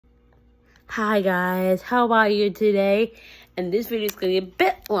Hi guys, how are you today? And this video is going to be a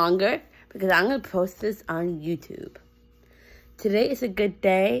bit longer because I'm going to post this on YouTube. Today is a good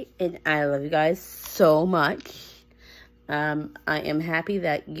day and I love you guys so much. I am happy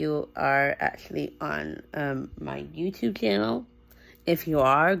that you are actually on my YouTube channel. If you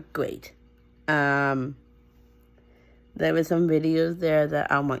are, great. There were some videos there that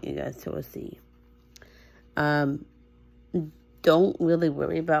I want you guys to see. Don't really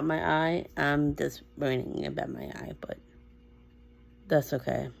worry about my eye. I'm just worrying about my eye, but that's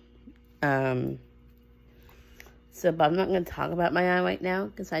okay. But I'm not going to talk about my eye right now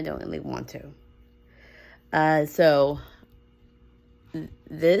because I don't really want to.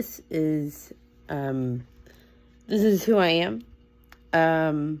 This is who I am.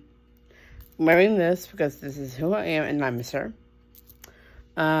 I'm wearing this because this is who I am and I miss her.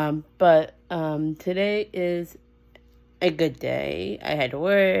 Today is a good day. I had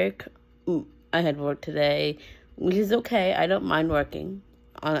work. I had work today, which is okay. I don't mind working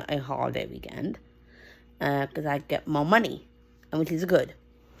on a holiday weekend because I get more money, which is good.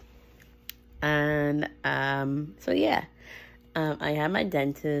 And so yeah, I had my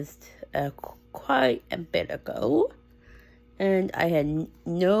dentist quite a bit ago, and I had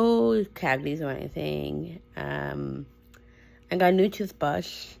no cavities or anything. I got a new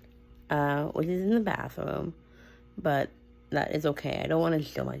toothbrush, which is in the bathroom. But that is okay. I don't want to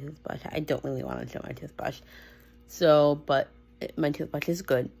show my toothbrush. I don't really want to show my toothbrush. But my toothbrush is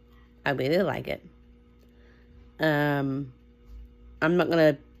good. I really like it. I'm not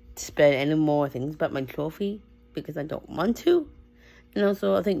going to spend any more things about my trophy because I don't want to. And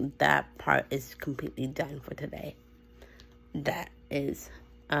also, I think that part is completely done for today. That is.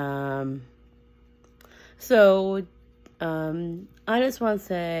 I just want to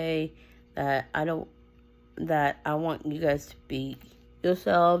say that I want you guys to be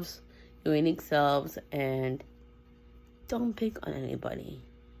yourselves, your unique selves, and don't pick on anybody.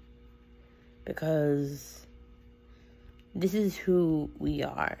 Because this is who we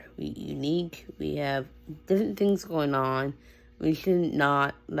are. We're unique. We have different things going on. We should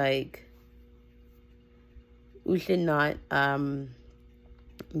not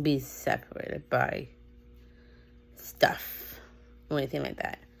be separated by stuff or anything like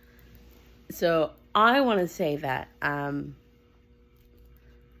that. So I want to say that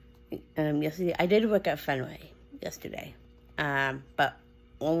yesterday I did work at Fenway yesterday, but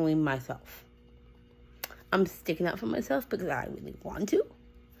only myself. I'm sticking up for myself because I really want to.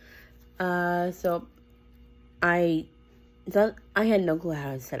 So I had no clue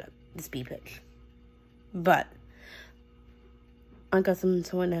how to set up the speed pitch, but I got someone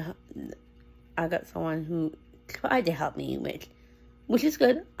who tried to help me, which is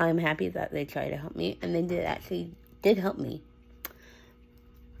good. I'm happy that they tried to help me, and they did help me.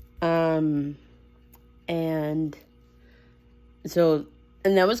 And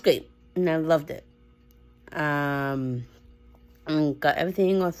that was great, and I loved it. I got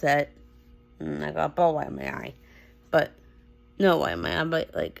everything all set, and I got a ball white in my eye, but no white in my eye,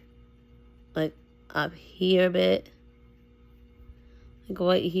 but like up here a bit, like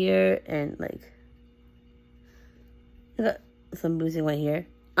right here, and like I got some bruising right here.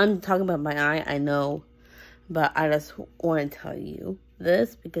 I'm talking about my eye, I know, but I just want to tell you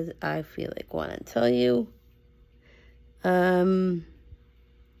this because I feel like want to tell you. But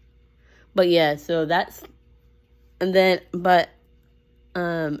yeah, so that's, and then,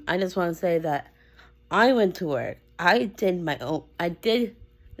 I just want to say that I went to work. I did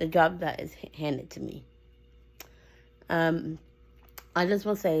the job that is handed to me. I just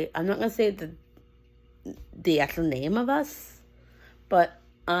want to say, I'm not going to say the actual name of us, but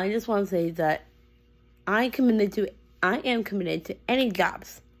I just want to say that I am committed to any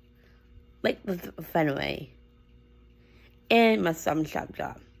jobs, like the Fenway and my summer shop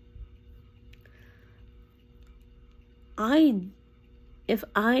job. If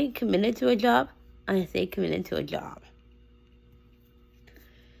I committed to a job, I say committed to a job.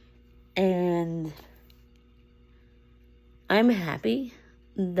 And I'm happy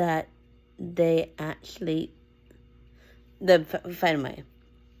that they actually, the Fenway,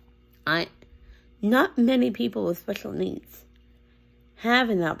 not many people with special needs have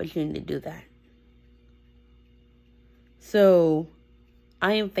an opportunity to do that. So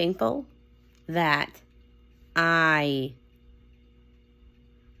I am thankful that I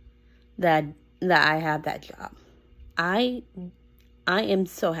have that job. I am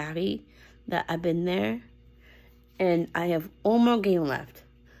so happy that I've been there, and I have one more game left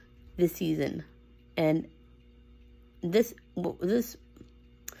this season, and this whole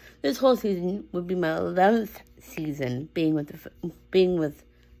season would be my 11th season being with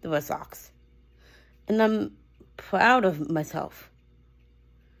the Red Sox. And I'm proud of myself.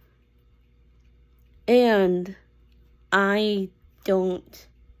 And I don't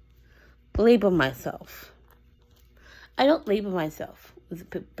label myself. I don't label myself with a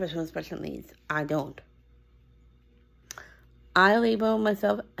person with special needs. I don't. I label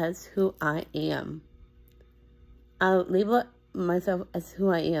myself as who I am. I label myself as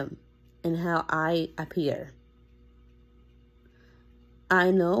who I am and how I appear.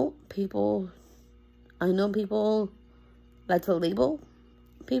 I know people like to label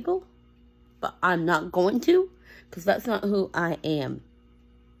people, but I'm not going to, because that's not who I am.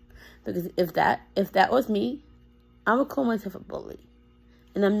 Because if that was me, I would call myself a bully.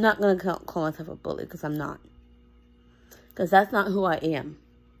 And I'm not going to call myself a bully, because I'm not. Because that's not who I am.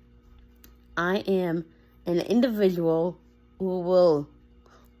 I am an individual who will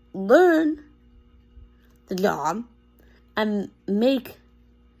learn the job and make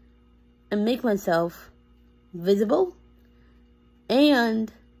myself visible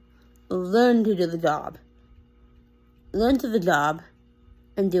and learn to do the job. Learn to the job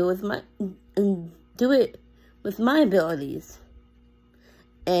and do it with my abilities.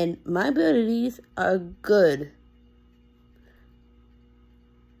 And my abilities are good.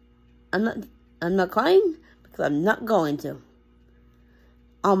 I'm not crying because I'm not going to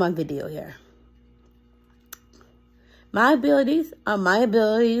on my video here. My abilities are my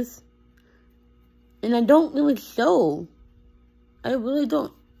abilities, and I don't really show. I really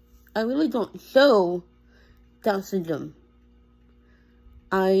don't show Down syndrome.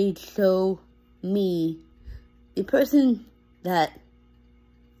 I show me, the person that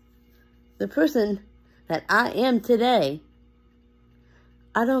I am today.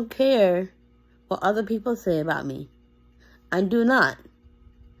 I don't care what other people say about me. I do not.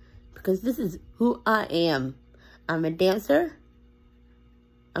 Because this is who I am. I'm a dancer.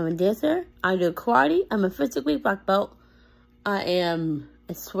 I do karate. I'm a physically black belt. I am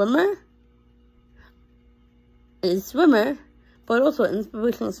a swimmer. But also an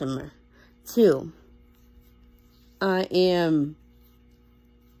inspirational swimmer. 2. I am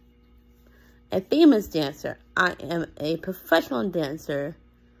a famous dancer. I am a professional dancer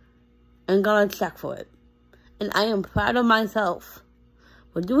and got a check for it. And I am proud of myself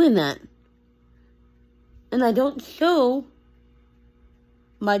for doing that. And I don't show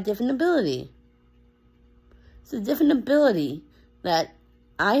my different ability. It's a different ability that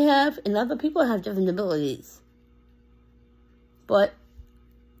I have and other people have different abilities. But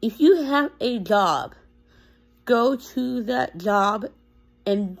if you have a job, go to that job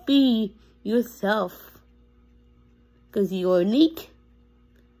and be yourself. Because you're unique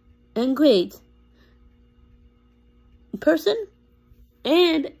and great person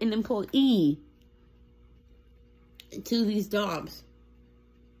and an employee to these jobs.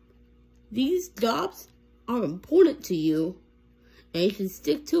 These jobs are important to you and you should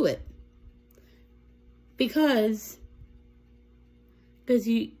stick to it. Because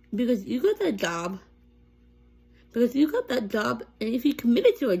you got that job. Because you got that job, and if you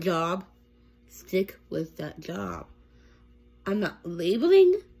committed to a job, stick with that job. I'm not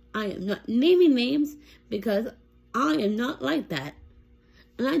labeling, I am not naming names, because I am not like that.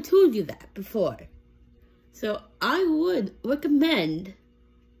 And I told you that before. So I would recommend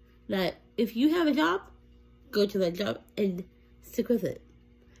that if you have a job, go to that job and stick with it.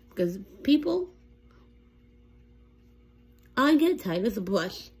 Because people, I get tired of the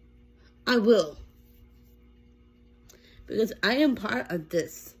brush. I will. Because I am part of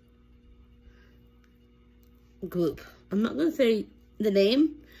this group. I'm not going to say the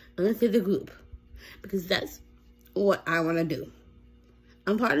name. I'm going to say the group. Because that's what I want to do.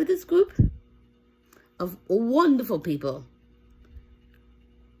 I'm part of this group of wonderful people.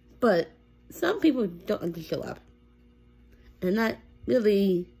 But some people don't like to show up. And that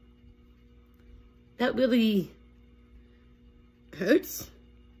really hurts.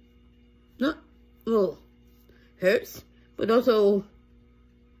 Hurts. But also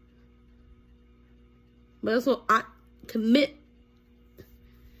I commit.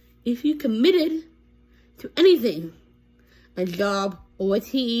 If you committed to anything, a job or a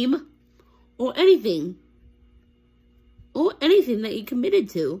team or anything that you committed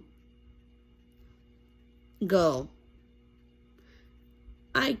to, go.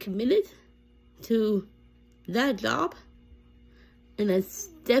 I committed to that job and I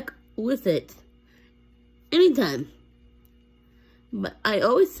stuck with it anytime. But I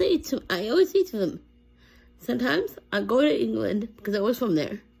always say to them, sometimes I go to England because I was from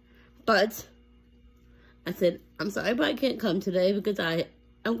there. But I said, I'm sorry, but I can't come today because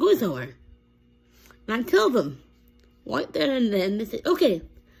I'm going somewhere. And I tell them right there and then, they say, okay,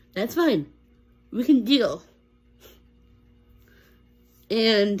 that's fine. we can deal.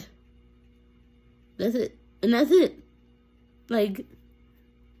 And that's it. And that's it. Like,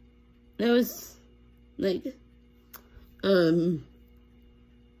 there was, like,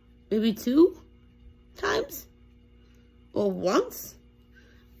 maybe 2 times or once.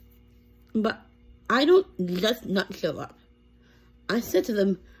 But I don't just not show up. I said to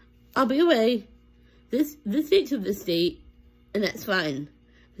them, I'll be away this date to this date, and that's fine.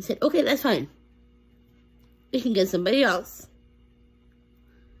 They said, okay, that's fine. You can get somebody else.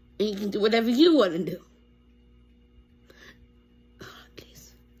 And you can do whatever you want to do. Oh,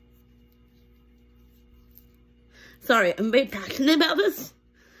 please. Sorry, I'm very passionate about this.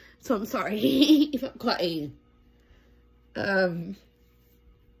 So I'm sorry if I'm crying. I'm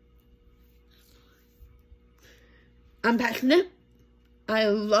passionate. I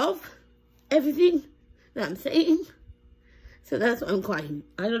love everything that I'm saying. So that's why I'm crying.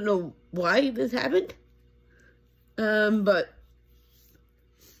 I don't know why this happened. But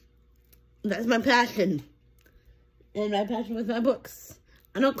that's my passion. And my passion with my books.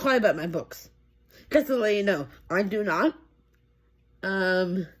 I don't cry about my books. Just to let you know, I do not.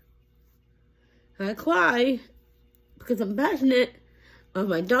 I cry because I'm passionate of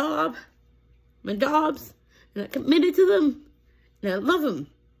my jobs, and I'm committed to them, and I love them.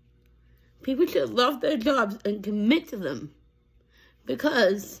 People should love their jobs and commit to them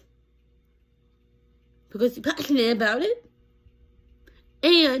because you're passionate about it,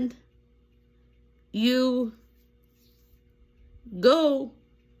 and you go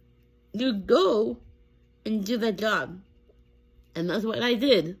and do that job. And that's what I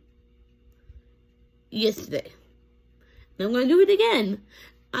did yesterday. And I'm going to do it again.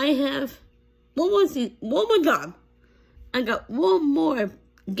 I have one more job. I got one more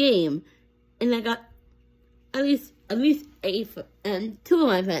game. And I got at least 8 and 2 of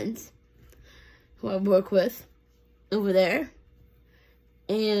my friends who I work with over there.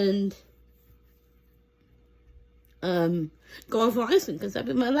 And going for ice cream because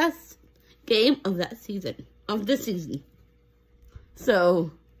that'll be my last game of this season.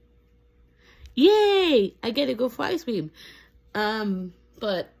 So, yay! I get to go for ice cream.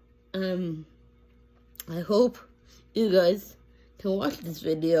 But I hope you guys can watch this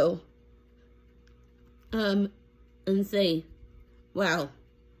video, and say, wow,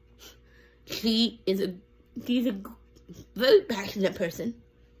 she's a very passionate person,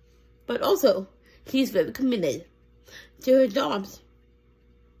 but also, she's very committed to her jobs.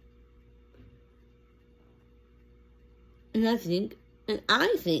 And I think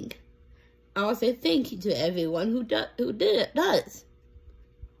I will say thank you to everyone who does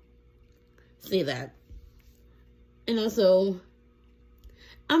say that. And also,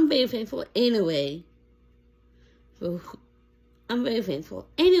 I'm very thankful anyway. I'm very thankful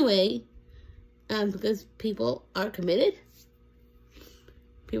anyway, because people are committed.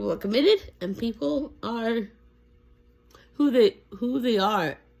 People are committed, and people are who they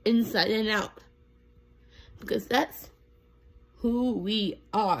are inside and out. Because that's who we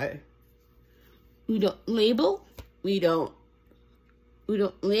are. We don't label. We don't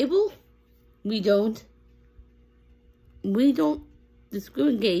label. We don't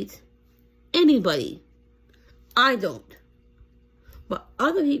discriminate anybody. I don't. But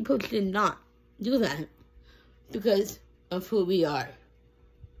other people should not do that because of who we are.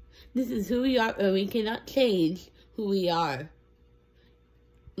 This is who we are, and we cannot change who we are.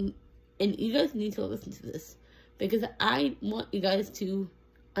 And you guys need to listen to this because I want you guys to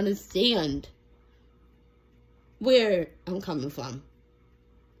understand where I'm coming from.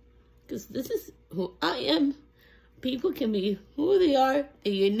 Because this is who I am. People can be who they are,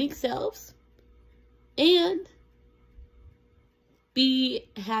 their unique selves, and be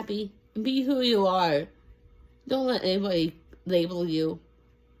happy and be who you are. Don't let anybody label you.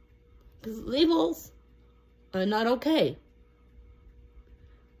 Because labels are not okay.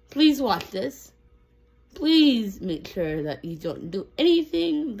 Please watch this. Please make sure that you don't do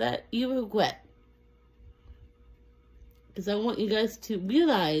anything that you regret. Because I want you guys to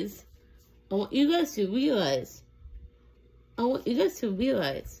realize what we are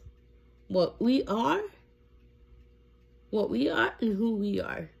and who we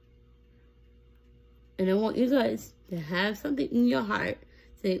are. And I want you guys to have something in your heart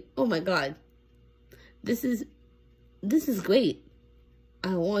saying, oh my God, this is great.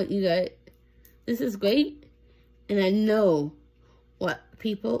 I want you guys, this is great. And I know what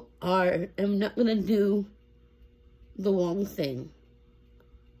people are. I'm not going to do the wrong thing.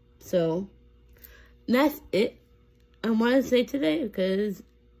 So, that's it I want to say today, because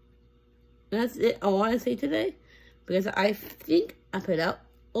I think I put out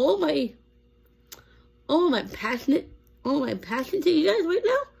all my all my passion to you guys right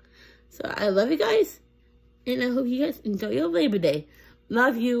now. So I love you guys, and I hope you guys enjoy your Labor Day.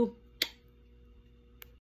 Love you.